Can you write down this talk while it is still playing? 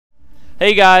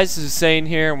Hey guys, this is Zane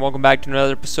here, and welcome back to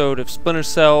another episode of Splinter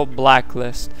Cell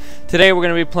Blacklist. Today we're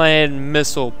going to be playing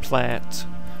Missile Plant,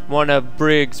 one of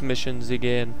Briggs' missions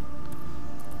again.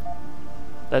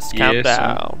 Let's count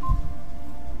down.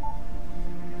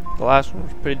 The last one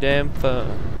was pretty damn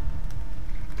fun.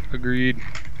 Agreed.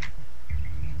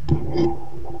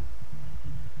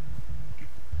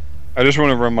 I just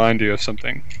want to remind you of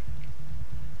something.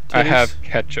 I have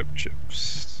ketchup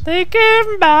chips.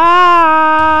 Thinking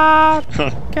about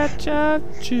ketchup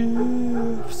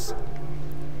chips.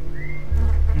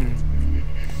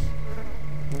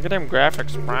 Look at them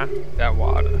graphics, bruh. That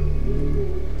water.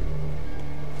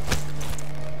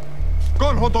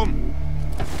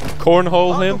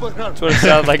 Cornhole him? That's what it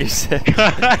sounded like he said.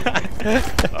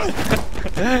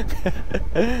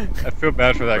 I feel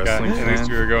bad for that guy. At least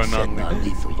we were going on.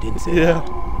 Non-lethal. You didn't say Yeah.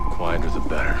 Quieter the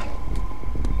better.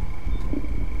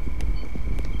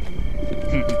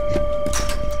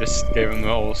 Just gave him the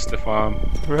old stiff arm.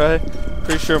 Right?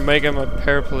 Pretty sure make him a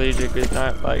paraplegic is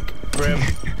not like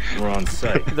We're on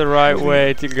site. the right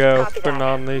way to go for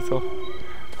non-lethal.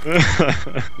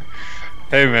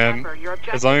 Hey man,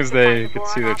 as long as they get to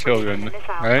see their children,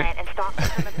 right?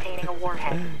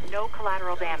 No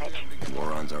collateral damage.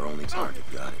 Moron's our only target.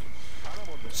 Got it.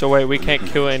 So wait, we can't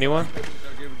kill anyone?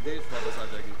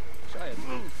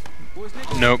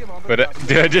 Nope, but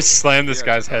dude, I just slammed this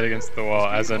guy's head against the wall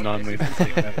as a non-lethal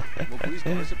statement.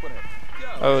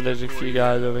 Oh, there's a few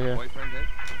guys over here.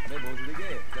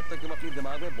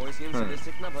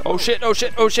 Oh shit, oh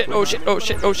shit, oh shit, oh shit, oh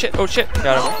shit, oh shit, oh shit.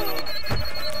 Got him.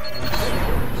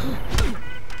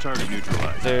 Target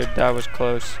neutralized. Dude, that was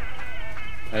close.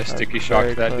 I sticky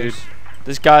shocked that dude.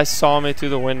 This guy saw me through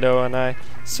the window and I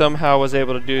somehow was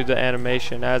able to do the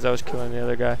animation as I was killing the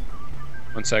other guy.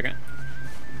 1 second.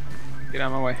 Get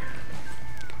out of my way.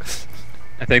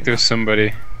 I think there's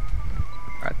somebody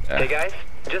right there. Hey guys,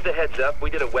 just a heads up, we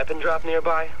did a weapon drop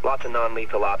nearby. Lots of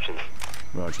non-lethal options.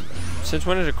 Roger that. Since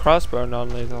when is a crossbow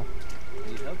non-lethal?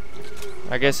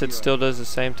 I guess it still does the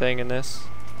same thing in this.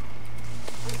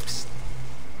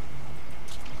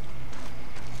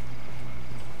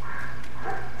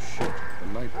 Shit, the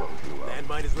light bulb blew out.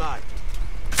 Landmine is live.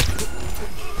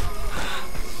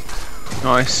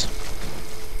 Nice.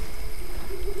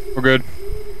 We're good.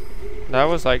 That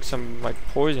was like some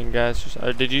poison gas.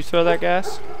 Did you throw that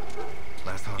gas?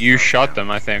 You shot them,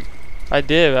 I think. I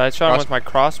did. I shot him with my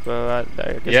crossbow. I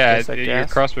guess Yeah, it your gas.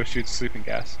 crossbow shoots sleeping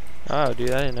gas. Oh,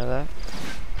 dude, I didn't know that.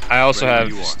 I also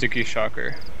have sticky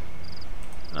shocker.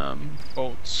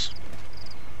 Bolts.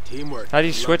 Teamwork. How do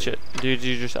you switch it? Did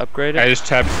you just upgrade it? I just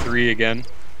tapped 3 again,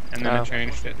 and then I Oh.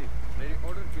 changed it.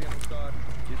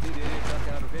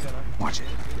 Watch it.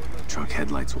 Truck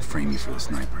headlights will frame you for the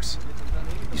snipers.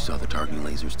 You saw the targeting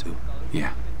lasers too?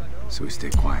 Yeah. So we stay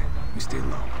quiet. We stay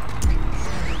low.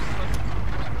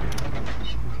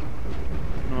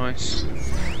 Nice.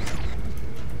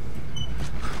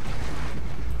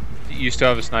 You still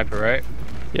have a sniper, right?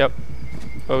 Yep.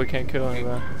 But we can't kill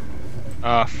anybody.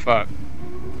 Ah, fuck.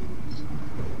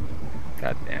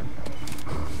 God damn.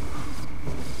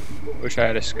 Wish I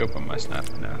had a scope on my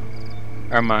sniper now.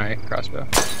 Or my crossbow.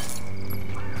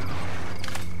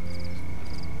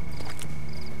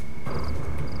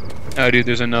 Oh, dude,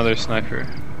 there's another sniper.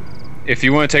 If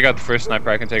you want to take out the first sniper,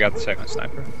 I can take out the second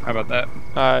sniper. How about that?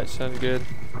 Alright, sounds good.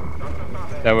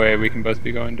 That way we can both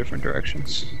be going different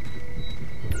directions.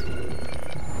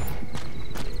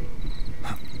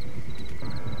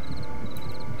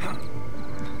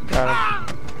 Got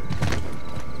him.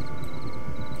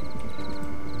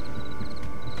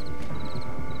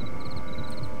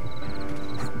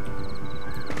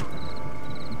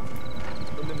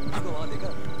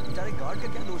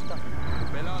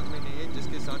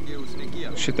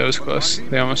 Shit, that was close.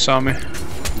 They almost saw me.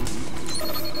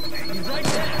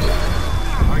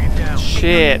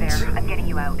 Shit. I'm getting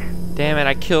you out. Damn it,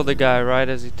 I killed the guy right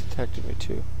as he detected me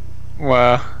too.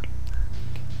 Wow.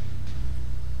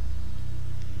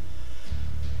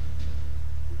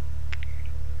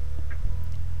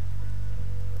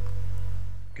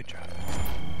 Good job.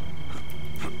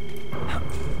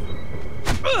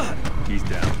 He's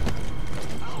down.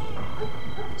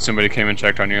 Somebody came and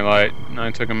checked on your light, and I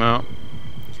took him out.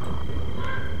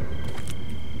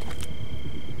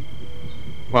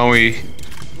 Why don't we...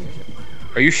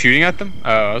 Are you shooting at them?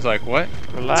 Oh, I was like, what?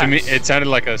 Relax. To me, it sounded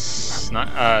like a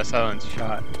silent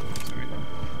shot.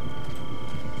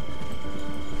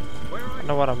 I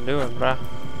know what I'm doing, bruh.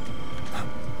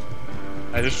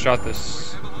 I just shot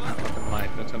this fucking light.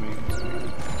 Don't tell me you can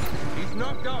see. He's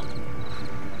knocked out.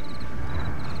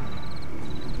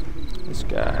 This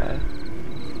guy.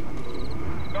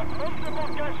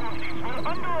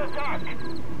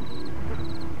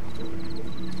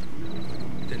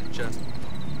 Didn't just.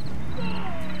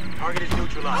 Target is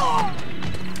neutralized.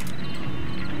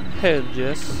 Hell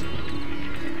yes.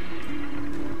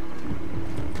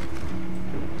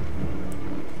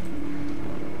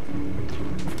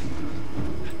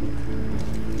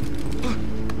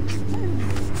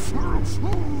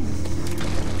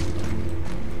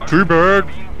 Teabag!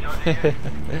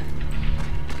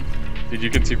 Dude, you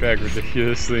can teabag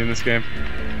ridiculously in this game.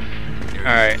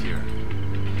 Alright.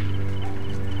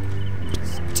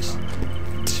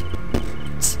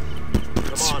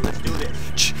 Come on, let's do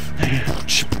this.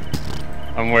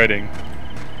 I'm waiting.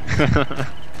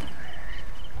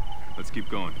 Let's keep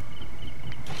going.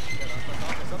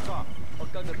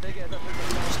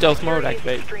 Stealth mode Security is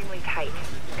activate. extremely tight.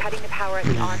 Cutting the power at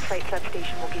the on-site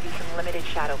substation will give you some limited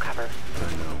shadow cover.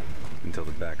 I know. Until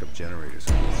the backup generators.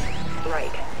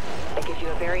 Right. That gives you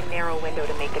a very narrow window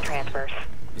to make the transfers.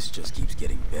 This just keeps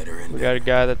getting better and We got a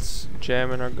guy that's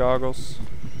jamming our goggles.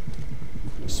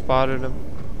 Spotted him.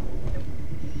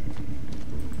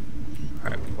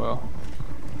 Alright, well.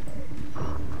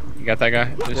 You got that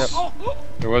guy?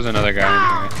 There was another guy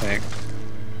in here, I think.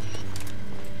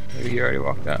 Maybe he already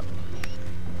walked out.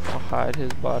 I'll hide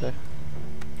his body.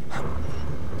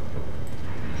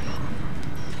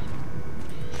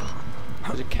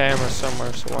 There's a camera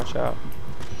somewhere, so watch out.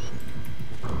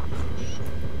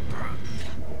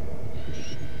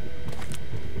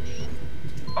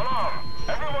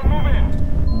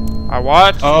 I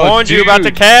warned you about the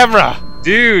dude. camera!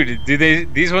 Dude,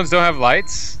 these ones don't have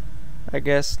lights? I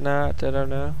guess not, I don't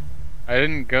know. I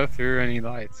didn't go through any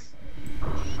lights.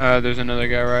 There's another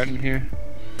guy right in here.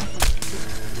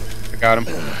 I got him.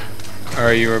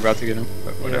 Or you were about to get him,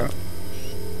 but whatever.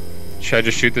 Yeah. Should I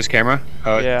just shoot this camera?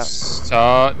 Oh, Yeah.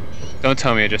 Don't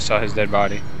tell me I just saw his dead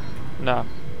body. No.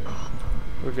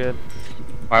 We're good.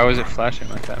 Why was it flashing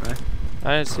like that, man?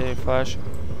 I didn't see any flash.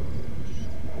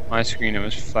 My screen, it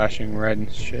was flashing red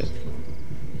and shit.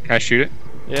 Can I shoot it?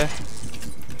 Yeah.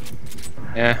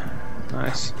 Yeah.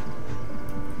 Nice.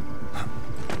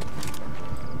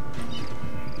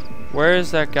 Where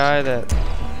is that guy that...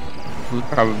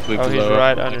 Probably Oh, he's below.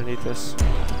 right underneath us.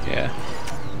 Yeah.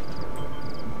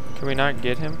 Can we not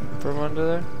get him from under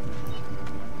there?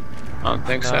 I don't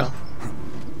think No. so.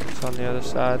 It's on the other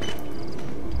side.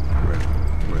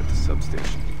 We're at the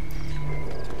substation.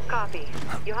 Copy.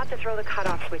 You'll have to throw the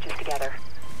cutoff switches together.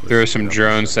 There are some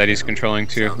drones that he's controlling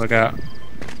too. Look out.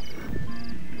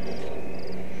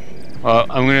 Well,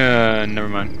 I'm gonna... Never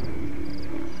mind.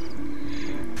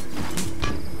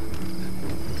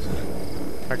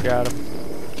 I got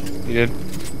him. You did?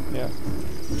 Yeah.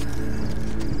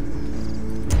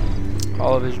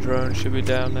 All of his drones should be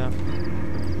down now.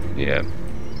 Yeah.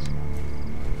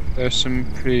 There's some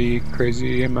pretty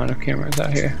crazy amount of cameras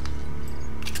out here.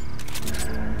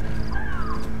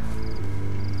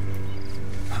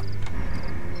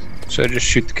 So just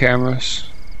shoot the cameras.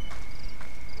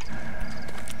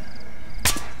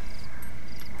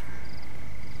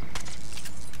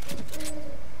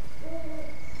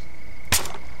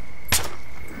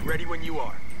 ready when you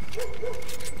are.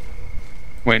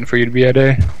 Waiting for you to be at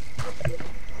A.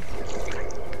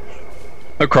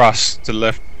 Across to the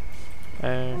left.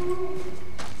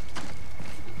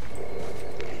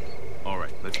 All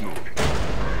right, let's move.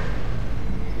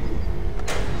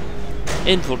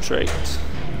 Infiltrate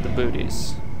the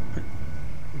booties.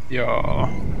 Yo.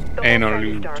 The Ain't whole no site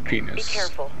is lose dark. Be penis.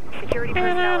 careful. Security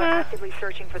personnel are actively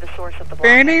searching for the source of the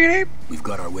blast. We've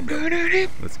got our window.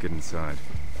 Let's get inside.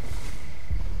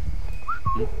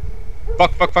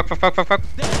 Fuck.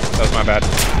 That was my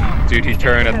bad. Dude, he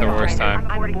turned at the worst time.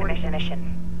 I'm boarding the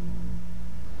mission.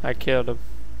 I killed him.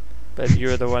 But you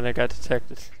were the one that got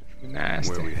detected.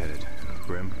 Nasty. Where are we headed?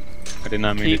 Grim? I did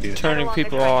not mean to do Keep that. turning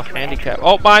people all handicapped.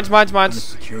 Oh, mines. How much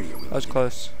security are we That was leaving?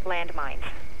 close. Landmines.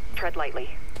 Tread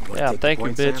lightly. Wanna Yeah, take the thank you,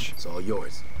 point, Sam? bitch. It's all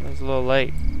yours. That was a little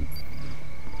late.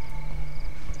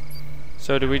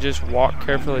 So do we just walk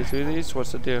carefully through these?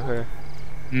 What's the deal here?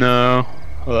 No.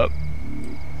 Hold up.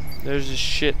 There's a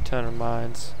shit ton of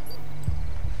mines.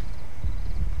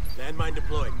 Landmine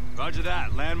deployed. Roger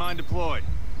that. Landmine deployed.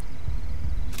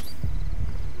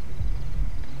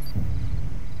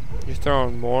 You're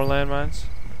throwing more landmines?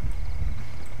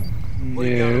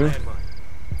 Putting down a No. landmine.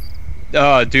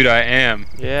 Oh, dude, I am.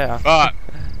 Yeah. Fuck.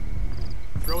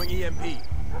 Throwing EMP.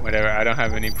 Whatever, I don't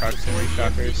have any proximity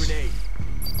shockers. Grenade.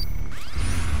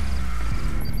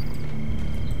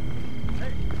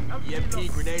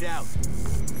 EMP grenade out.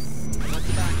 Watch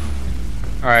the back.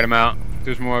 Alright, I'm out.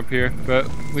 There's more up here, but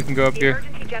we can go up The here.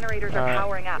 emergency generators are Alright.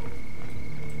 powering up.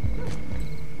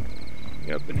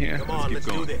 be up in here. Come on, let's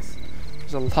do this.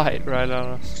 There's a light right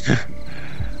on us.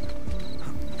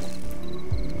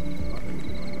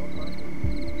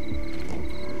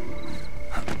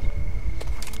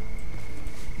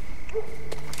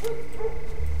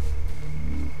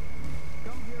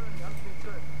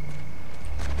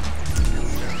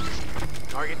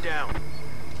 Target down.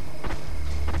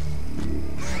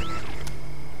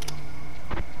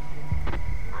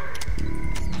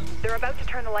 They're about to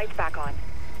turn the lights back on.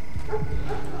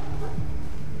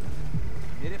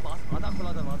 मेरे पास आधा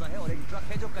खुला दरवाजा है और एक truck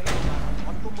है जो कहीं जा रहा है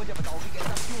और तुम मुझे बताओ कि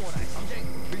ऐसा क्यों हो रहा है समझे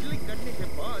बिजली कटने के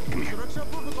बाद सुरक्षा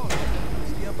प्रोटोकॉल है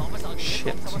इसलिए अब वापस आ गए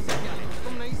तुम समस्या क्या है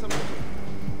तुम नहीं समझोगे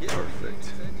ये Perfect.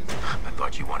 I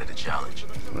thought you wanted a challenge.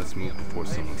 Let's move before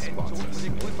someone spots us. मुझे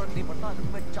कोई फर्क नहीं पड़ता अगर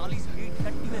तुम्हें 40 फीट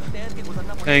टट्टी में तैर के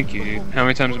गुजरना पड़े Thank you. How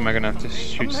many times am I gonna have to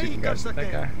shoot sleeping guys with that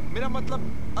guy? मेरा मतलब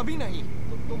अभी नहीं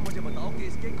तो तुम मुझे बताओ कि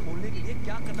इसके खोलने के लिए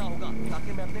क्या करना होगा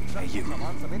ताकि मैं अपने ट्रक को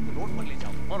सामान समेत रोड पर ले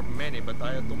जाऊं और मैंने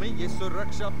बताया तुम्हें ये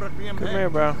सुरक्षा प्रक्रिया Come है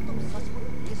here, bro. तुम सच में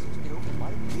ये सोचते हो कि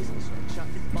हमारे देश की सुरक्षा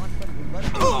इस बात पर निर्भर है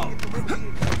कि तुम्हें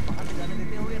मेरी ट्रक बाहर ले जाने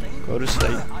देते हो या नहीं Go to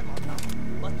sleep.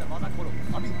 बस दरवाजा खोलो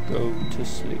अभी Go to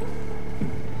sleep.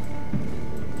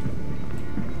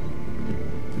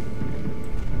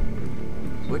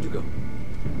 Where'd you go?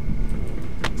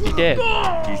 He did.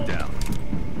 He's down.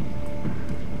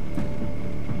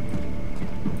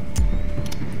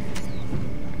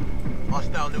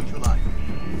 hostile neutralized.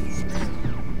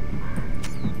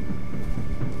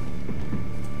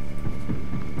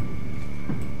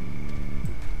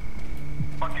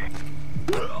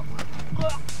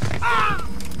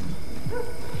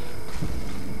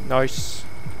 Nice.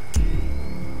 I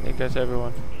think that's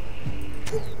everyone.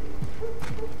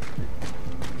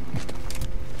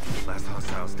 Last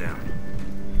hostile's down.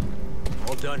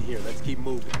 All done here. Let's keep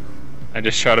moving. I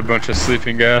just shot a bunch of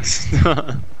sleeping gas.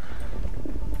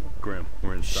 Grim,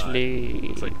 we're inside. Sleep.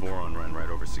 Looks like Boron ran right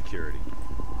over security.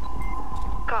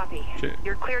 Copy. Shit.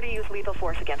 You're clear to use lethal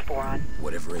force against Boron.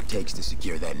 Whatever it takes to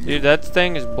secure that. Dude, that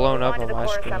thing is blown up On to on the my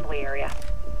core screen. assembly area.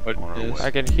 What is?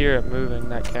 I can hear it moving,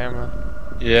 that camera.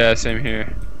 Yeah, same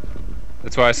here.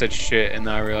 That's why I said shit, and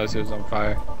then I realized it was on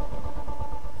fire.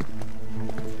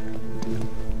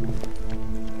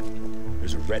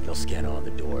 There's a retinal scanner on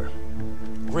the door.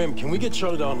 Grim, can we get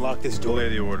Charlie to unlock this door? Delay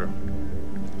the order.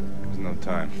 There's no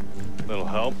time. Little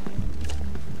help?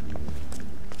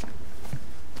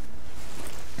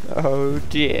 Oh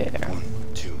dear. 1,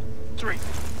 2, 3.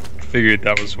 Figured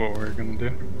that was what we were gonna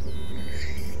do.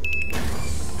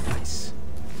 Nice.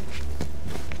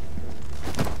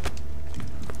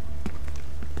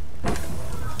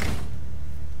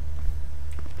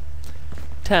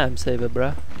 Time saver,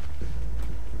 bruh.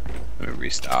 Let me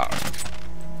restart.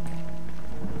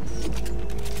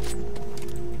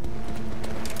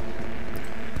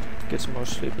 Get some more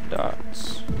sleeping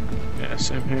dots. Yeah,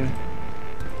 same here.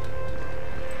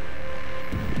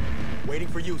 Waiting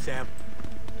for you, Sam.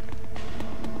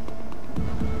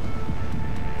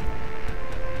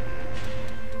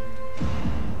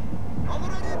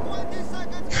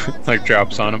 Like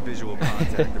drops on him. Visual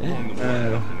contact. They're blowing the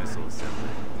water off the missile assembly.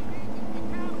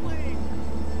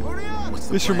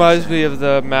 This reminds me of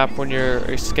the map when you're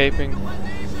escaping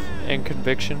in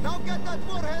Conviction.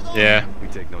 Yeah. We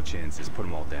take no chances. Put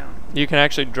them all down. You can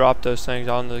actually drop those things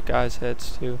on the guys'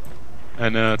 heads too. I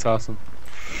know, it's awesome.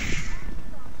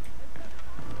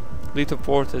 Lethal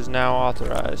force is now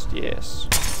authorized, yes.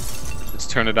 Let's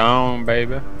turn it on,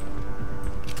 baby.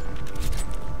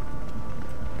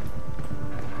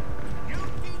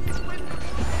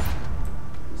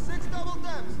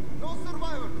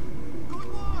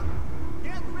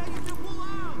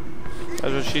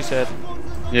 That's what she said.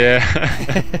 Yeah.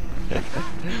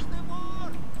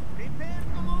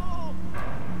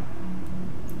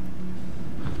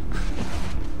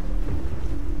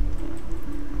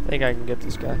 I think I can get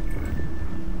this guy.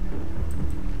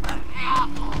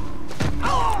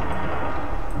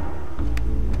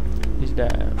 He's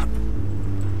down.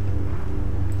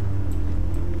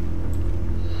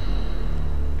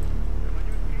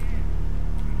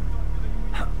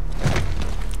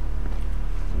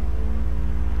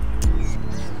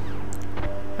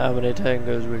 How many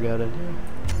tangos we got in here?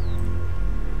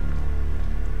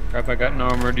 Crap, I got an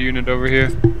armored unit over here.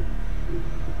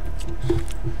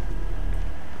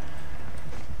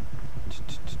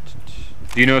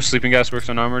 Do you know if sleeping gas works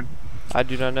on armored? I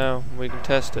do not know. We can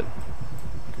test it.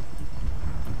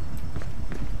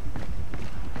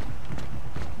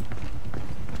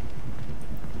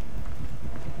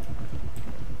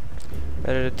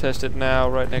 Ready to test it now,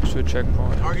 right next to a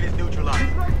checkpoint. Target is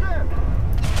neutralized.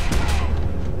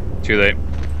 Too late.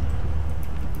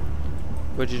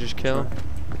 Would you just kill him?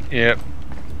 Yep.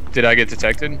 Did I get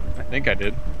detected? I think I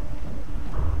did.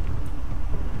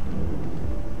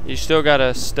 You still got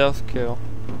a stealth kill.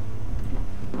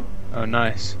 Oh,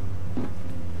 nice.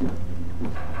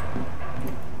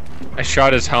 I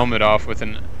shot his helmet off with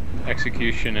an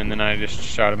execution, and then I just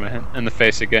shot him in the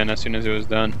face again as soon as it was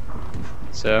done.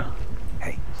 So.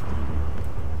 Hey.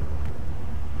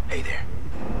 Hey there.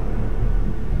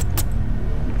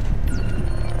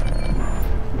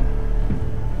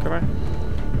 Come here.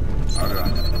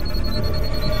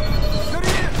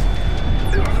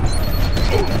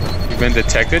 You've been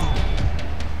detected?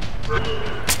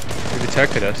 You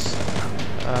detected us.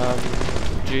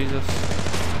 Jesus.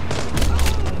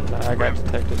 Nah, I got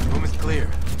detected. Room is clear.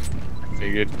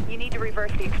 Figured. You need to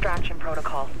reverse the extraction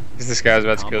protocol. This guy was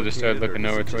about to kill, just started looking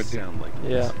nowhere towards you.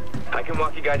 Yeah. I can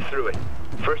walk you guys through it.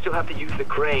 First, you'll have to use the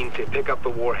crane to pick up the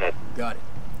warhead. Got it.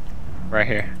 Right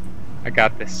here. I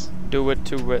got this. Do it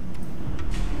to it.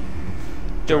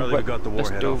 Do Charlie, we it. got the Let's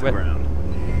warhead do off the it. ground.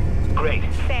 Great.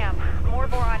 Sam, more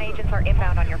boron agents are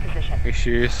inbound on your position. Are you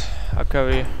serious? I'll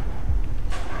cover you.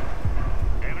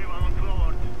 Everyone on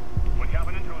floor. We have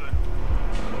an intruder.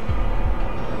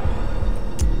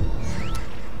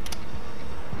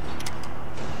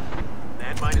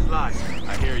 Landmine is live.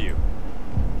 I hear you.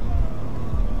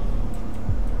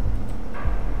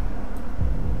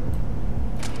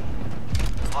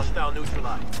 Hostile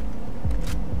neutralized.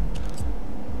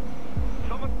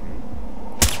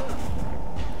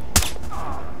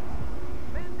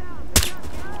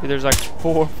 Dude, there's like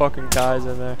 4 fucking guys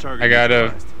in there. I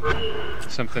got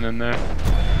something in there.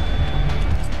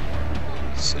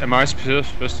 Am I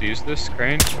supposed to use this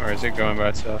crane, or is it going by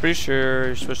itself? Pretty sure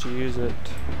you're supposed to use it.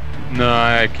 No,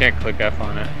 I can't click F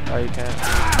on it. Oh, you can't.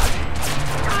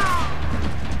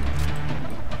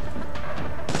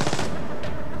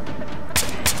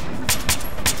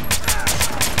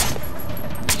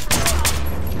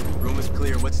 Room is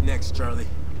clear. What's next, Charlie?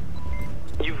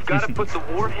 You've got to put the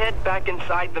warhead back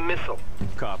inside the missile.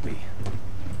 Copy.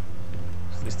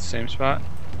 Is this the same spot?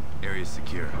 Area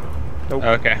secure. Nope.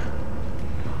 Okay.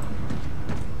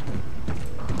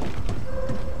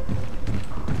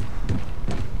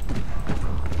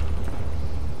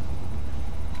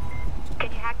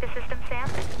 Can you hack the system, Sam?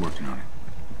 Working on it.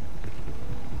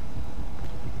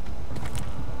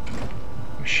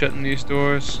 I'm shutting these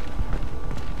doors.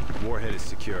 Warhead is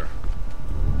secure.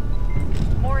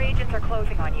 More agents are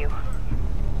closing on you.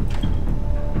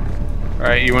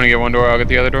 Alright, you want to get one door, I'll get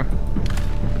the other door?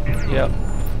 Yep.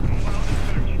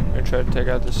 I'm gonna try to take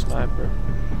out the sniper.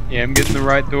 Yeah, I'm getting the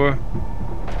right door.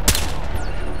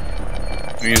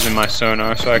 I'm using my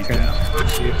sonar so I can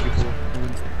see if people are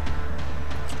coming.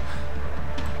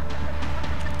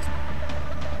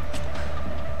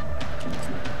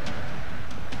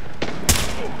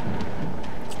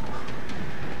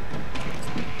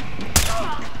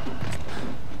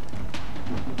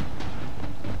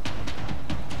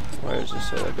 Where's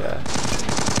this other guy?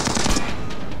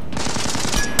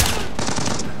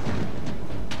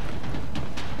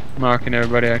 Marking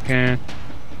everybody I can.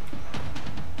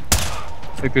 I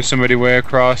think there's somebody way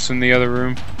across in the other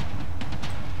room.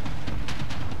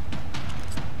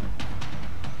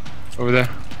 Over there.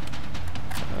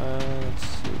 Let's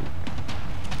see.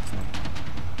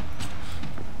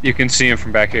 You can see him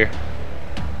from back here.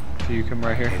 So you come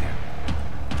right here.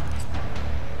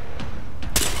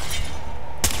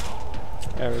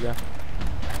 There we go.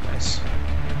 Nice.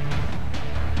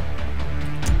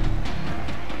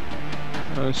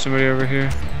 Oh, there's somebody over here.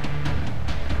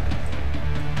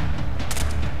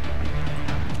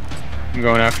 I'm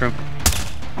going after him.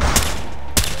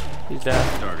 He's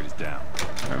down. Target is down.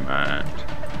 Never mind.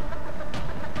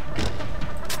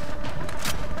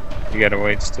 You gotta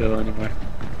wait still anyway.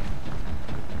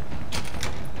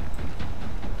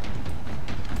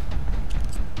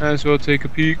 Might as well take a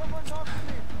peek.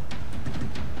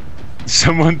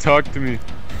 Someone talk to me.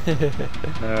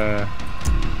 I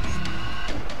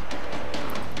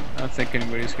don't think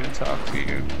anybody's gonna talk to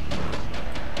you.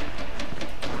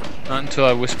 Not until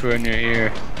I whisper in your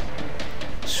ear.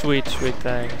 Sweet, sweet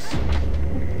things.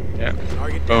 Yeah.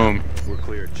 Boom. We're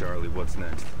clear, Charlie. What's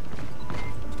next?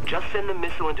 Just send the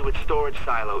missile into its storage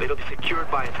silo. It'll be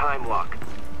secured by a time lock.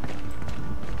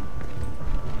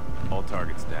 All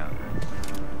targets down.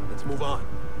 Let's move on.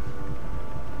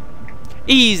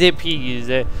 Easy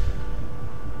peasy.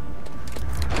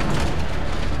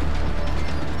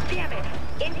 Damn it!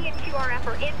 Indian QRF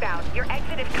are inbound. Your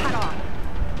exit is cut off.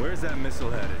 Where's that missile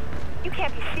headed? You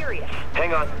can't be serious.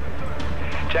 Hang on.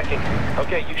 Checking.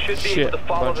 Okay, you should be Shit, able to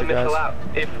follow bunch the of missile guys.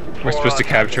 out. If We're supposed to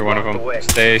capture one of them.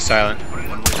 Stay silent.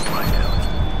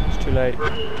 It's too late.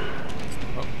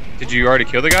 Did you already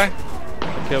kill the guy?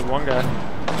 I killed one guy.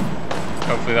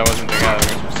 Hopefully that wasn't the guy that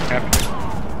we were supposed to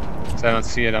capture. Because I don't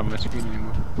see it on my screen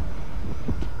anymore.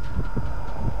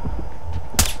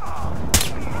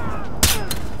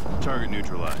 Target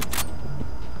neutralized.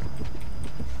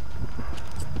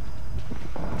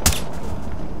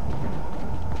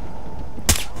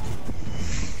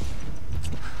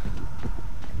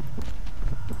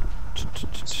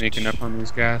 Sneaking up on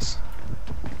these guys.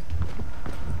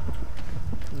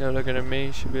 No looking at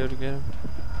me, should be able to get him.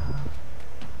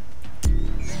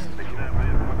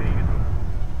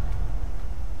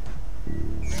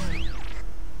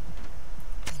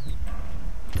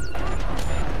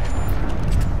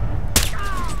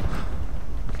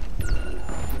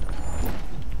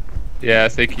 Yeah, I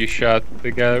think you shot the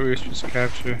guy that we were supposed to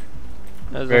capture.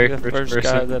 That was Very like the first first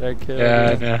guy person. that I killed. Yeah,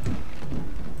 I know.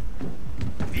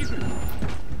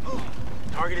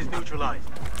 Target is neutralized.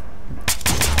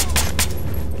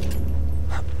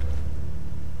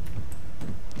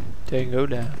 Tango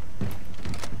down.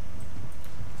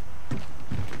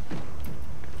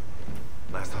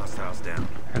 Last hostile's down.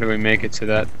 How do we make it to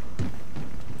that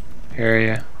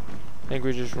area? I think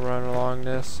we just run along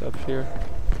this up here.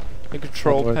 The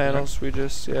control What was panels, we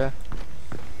just, yeah.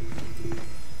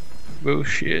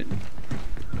 Bullshit.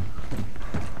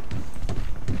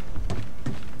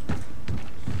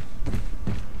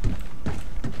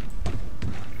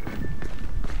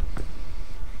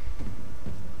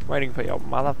 Waiting for your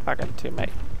motherfucking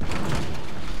teammate.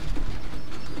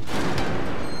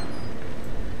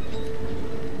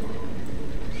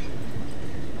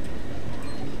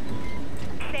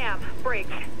 Sam, Briggs,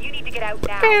 you need to get out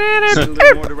now. Still a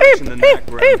little more direction than that,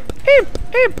 Graham.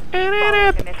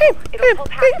 Follow the missile. It'll pull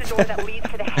past the door that leads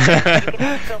to the head. You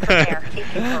can exfil from there if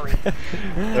you hurry.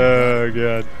 Oh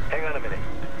god. Hang on a minute.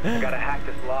 I gotta hack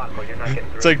this lock or you're not getting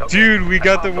through. It's like, Okay. dude, we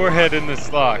got the Off warhead in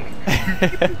this lock.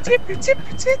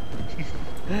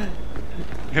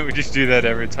 And we just do that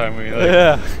every time we like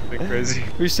Yeah. get crazy.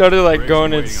 We started like Briggs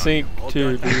going in waiting on sync you. All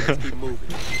too, done. dude. Let's keep moving.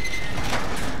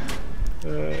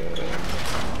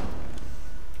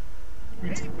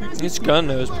 This gun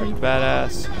though is pretty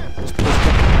badass. This pistol.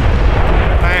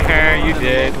 You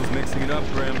did. Who's mixing it up,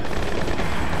 Graham?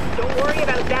 Don't worry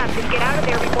about that. Just get out of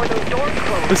there before those doors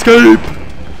close. Escape!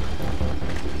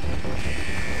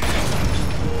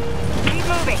 Keep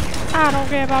moving. I don't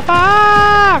give a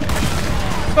fuck!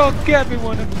 Go get me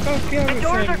one of them. Go get The me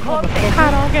doors are some. closing.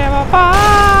 I don't give a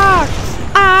fuck!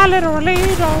 I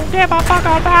literally don't give a fuck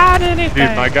about anything.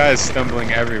 Dude, my guy is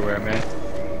stumbling everywhere, man.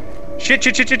 Shit,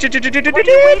 shit, shit, shit, shit, shit, shit, shit, What are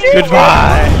you waiting shit. for?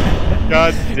 Goodbye!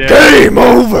 God damn. Game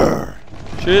over!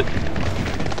 Shit.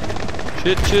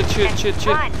 Shit, shit, shit, shit, shit.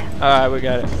 Run. Alright, we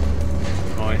got it.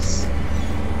 Nice.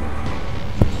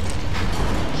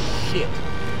 Shit.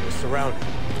 We're surrounded.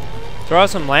 Throw out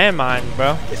some landmines,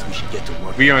 bro. Guess we should get to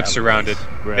work. We aren't surrounded.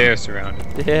 They are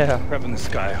surrounded. Yeah. Prepping the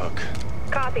skyhook.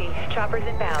 Copy. Choppers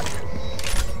inbound.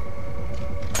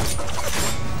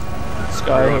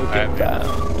 Skyhook Right. inbound.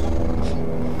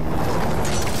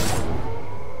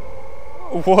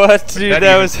 What, dude? That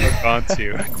even was. hook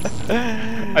onto.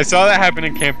 I saw that happen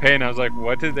in campaign. I was like,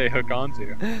 what did they hook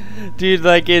onto? Dude,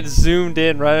 like it zoomed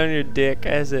in right on your dick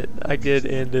as it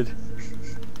ended.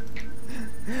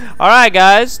 Alright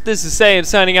guys, this is Saiyan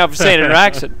signing out for Saiyan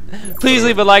Interaction. Please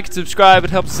leave a like and subscribe, it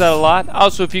helps us out a lot.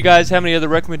 Also, if you guys have any other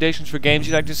recommendations for games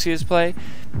you'd like to see us play,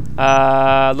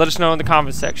 let us know in the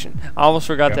comments section. I almost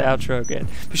forgot the outro again.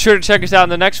 Be sure to check us out in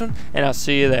the next one, and I'll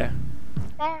see you there.